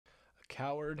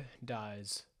coward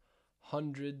dies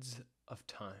hundreds of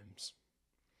times,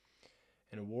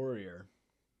 and a warrior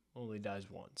only dies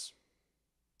once.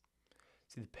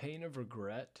 See, the pain of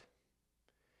regret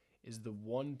is the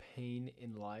one pain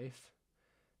in life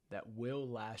that will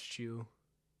last you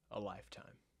a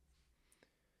lifetime.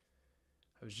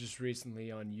 I was just recently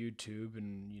on YouTube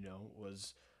and,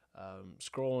 was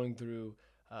scrolling through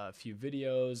a few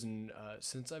videos. And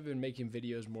since I've been making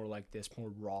videos more like this,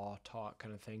 more raw talk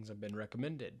kind of things, I've been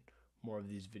recommended more of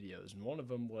these videos. And one of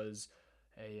them was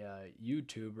a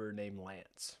YouTuber named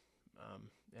Lance.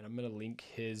 And I'm going to link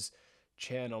his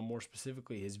channel, more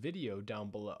specifically his video, down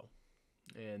below.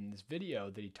 And this video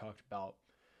that he talked about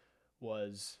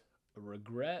was a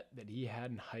regret that he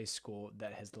had in high school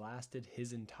that has lasted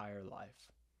his entire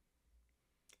life.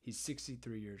 He's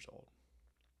 63 years old.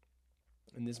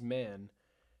 And this man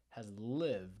has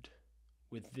lived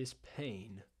with this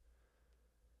pain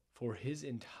for his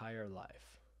entire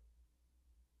life.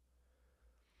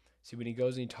 See, when he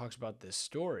goes and he talks about this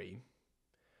story,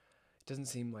 it doesn't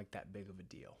seem like that big of a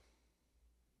deal,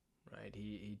 right?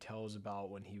 He tells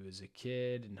about when he was a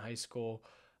kid in high school.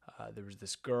 There was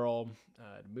this girl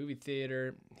at a movie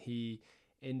theater. He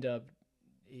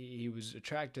was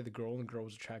attracted to the girl, and the girl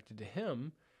was attracted to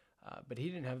him, but he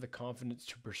didn't have the confidence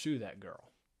to pursue that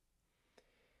girl.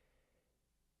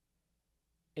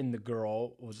 And the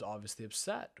girl was obviously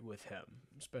upset with him,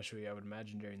 especially, I would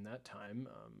imagine, during that time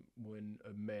when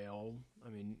a male,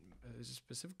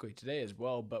 specifically today as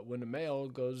well, but when a male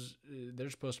goes, they're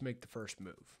supposed to make the first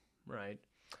move, right?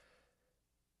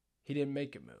 He didn't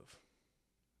make it move.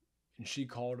 And she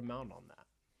called him out on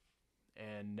that.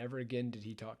 And never again did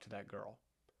he talk to that girl.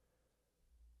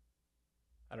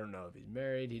 I don't know if he's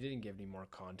married. He didn't give any more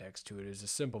context to it. It was a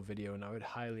simple video, and I would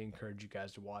highly encourage you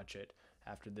guys to watch it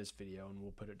after this video, and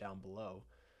we'll put it down below.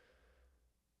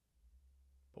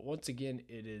 But once again,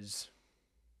 it is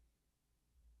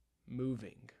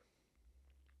moving.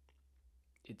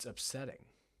 It's upsetting.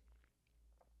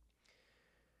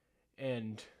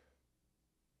 And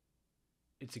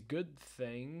it's a good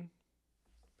thing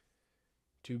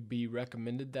to be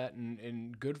recommended that,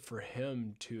 and good for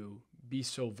him to be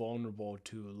so vulnerable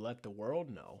to let the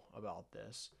world know about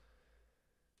this.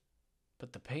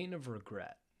 But the pain of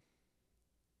regret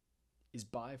is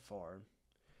by far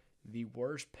the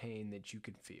worst pain that you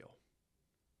can feel.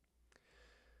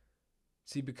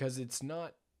 See, because it's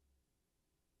not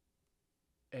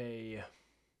a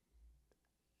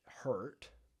hurt,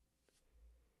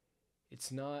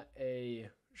 it's not a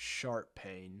sharp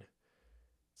pain.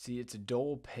 See, it's a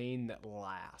dull pain that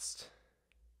lasts.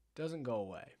 Doesn't go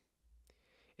away.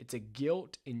 It's a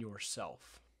guilt in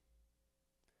yourself.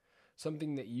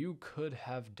 Something that you could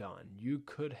have done, you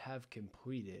could have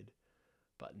completed,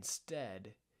 but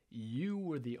instead, you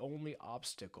were the only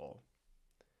obstacle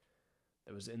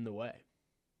that was in the way.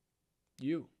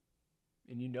 You.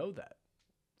 And you know that.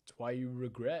 It's why you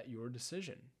regret your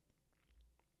decision.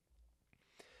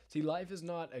 See, life is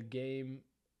not a game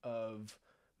of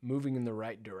moving in the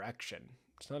right direction.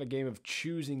 It's not a game of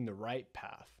choosing the right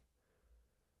path.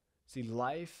 See,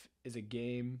 life is a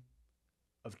game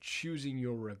of choosing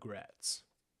your regrets.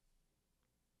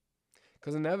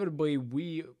 Because inevitably,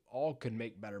 we all can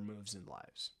make better moves in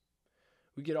lives.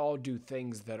 We could all do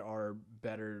things that are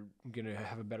better, going to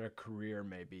have a better career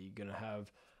maybe, going to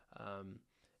have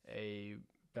a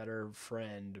better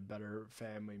friend, a better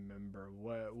family member,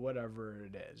 whatever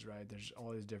it is, right? There's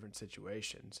all these different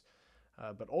situations.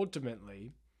 But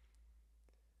ultimately,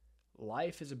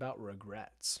 life is about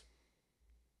regrets.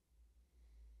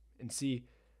 And see,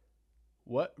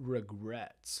 what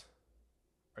regrets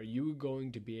are you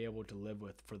going to be able to live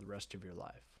with for the rest of your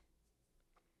life?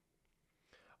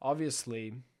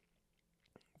 Obviously,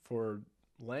 for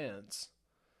Lance,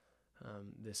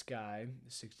 this guy,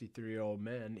 the 63-year-old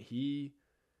man, he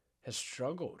has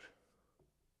struggled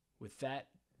with that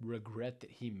regret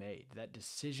that he made, that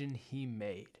decision he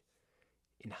made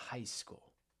in high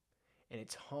school. And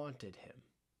it's haunted him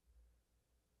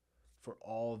for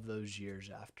all of those years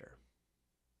after.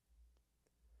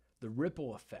 The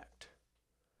ripple effect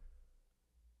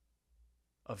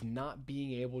of not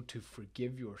being able to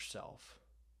forgive yourself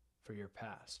for your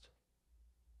past.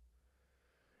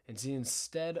 And see,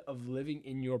 instead of living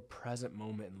in your present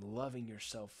moment and loving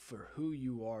yourself for who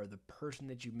you are, the person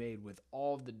that you made, with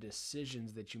all of the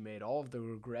decisions that you made, all of the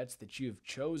regrets that you have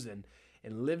chosen,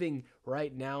 and living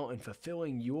right now and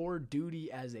fulfilling your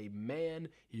duty as a man,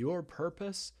 your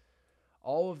purpose,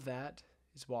 all of that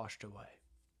is washed away.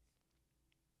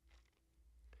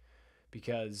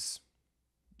 Because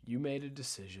you made a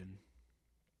decision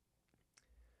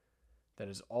that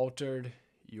has altered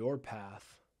your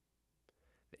path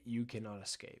that you cannot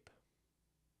escape.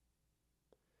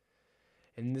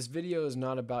 And this video is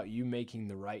not about you making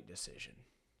the right decision.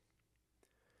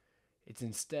 It's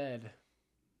instead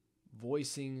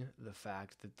voicing the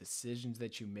fact that decisions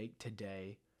that you make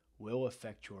today will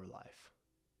affect your life.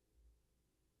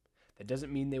 That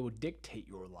doesn't mean they will dictate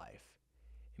your life.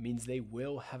 It means they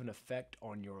will have an effect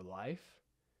on your life.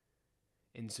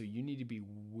 And so you need to be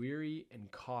wary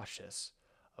and cautious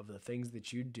of the things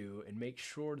that you do and make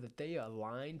sure that they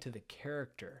align to the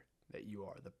character that you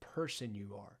are, the person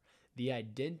you are, the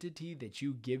identity that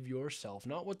you give yourself,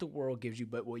 not what the world gives you,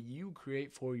 but what you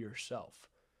create for yourself.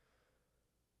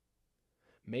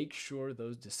 Make sure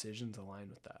those decisions align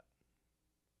with that.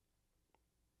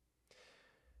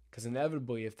 Because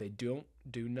inevitably, if they do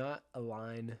not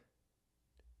align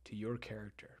to your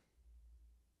character,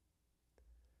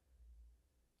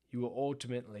 you will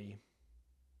ultimately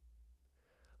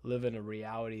live in a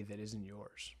reality that isn't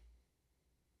yours.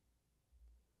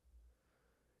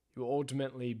 You will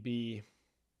ultimately be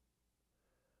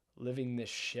living this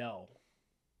shell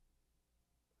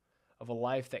of a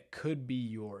life that could be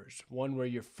yours, one where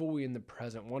you're fully in the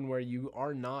present, one where you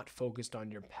are not focused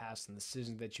on your past and the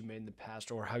decisions that you made in the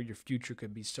past or how your future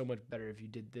could be so much better if you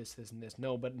did this, this, and this.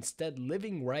 No, but instead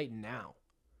living right now.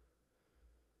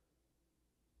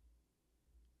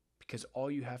 Because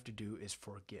all you have to do is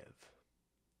forgive.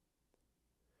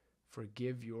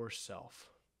 Forgive yourself.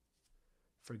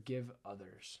 Forgive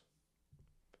others.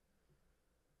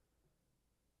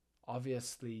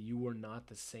 Obviously, you were not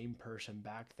the same person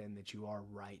back then that you are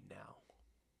right now.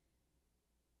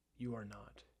 You are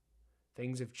not.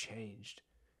 Things have changed.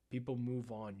 People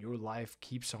move on. Your life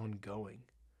keeps on going.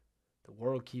 The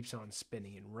world keeps on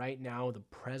spinning. And right now, the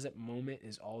present moment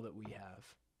is all that we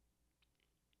have.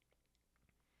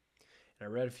 And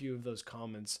I read a few of those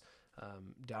comments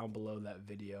down below that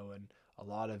video, and a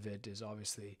lot of it is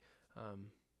obviously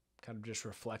kind of just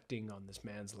reflecting on this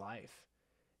man's life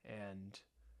and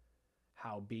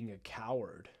how being a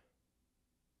coward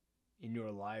in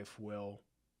your life will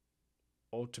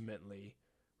ultimately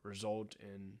result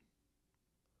in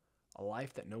a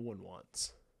life that no one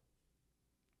wants.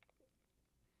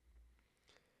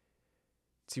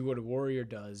 See, what a warrior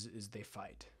does is they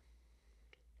fight.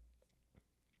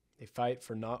 They fight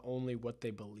for not only what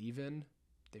they believe in,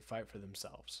 they fight for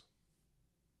themselves.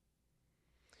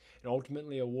 And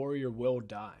ultimately, a warrior will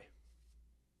die.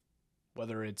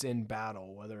 Whether it's in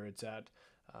battle, whether it's at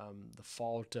the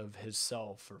fault of his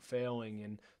self or failing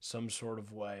in some sort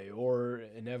of way, or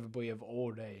inevitably of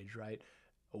old age, right?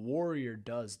 A warrior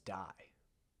does die.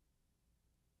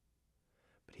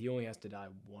 But he only has to die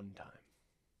one time.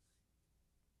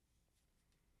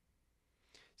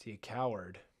 See, a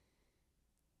coward,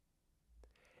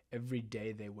 every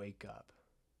day they wake up,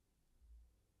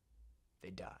 they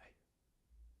die.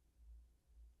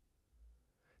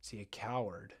 See, a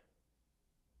coward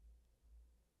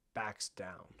backs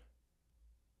down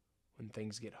when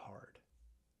things get hard.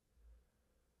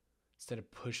 Instead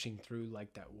of pushing through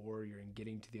like that warrior and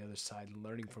getting to the other side and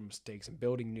learning from mistakes and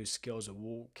building new skills, a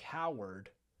coward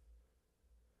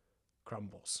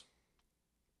crumbles.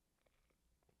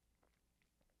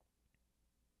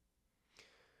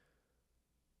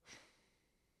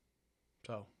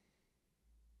 So,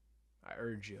 I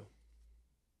urge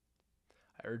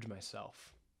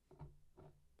myself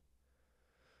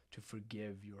to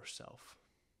forgive yourself.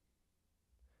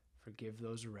 Forgive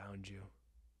those around you.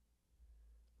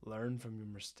 Learn from your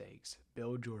mistakes.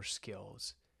 Build your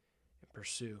skills and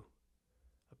pursue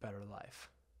a better life.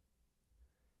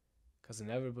 Because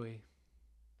inevitably,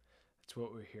 that's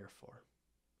what we're here for.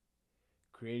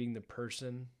 Creating the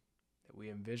person that we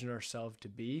envision ourselves to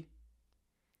be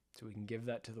so we can give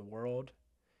that to the world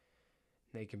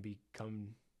and they can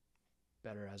become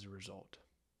better as a result.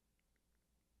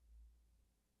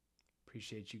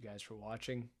 Appreciate you guys for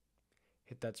watching.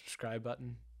 Hit that subscribe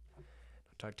button. I'll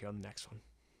talk to you on the next one.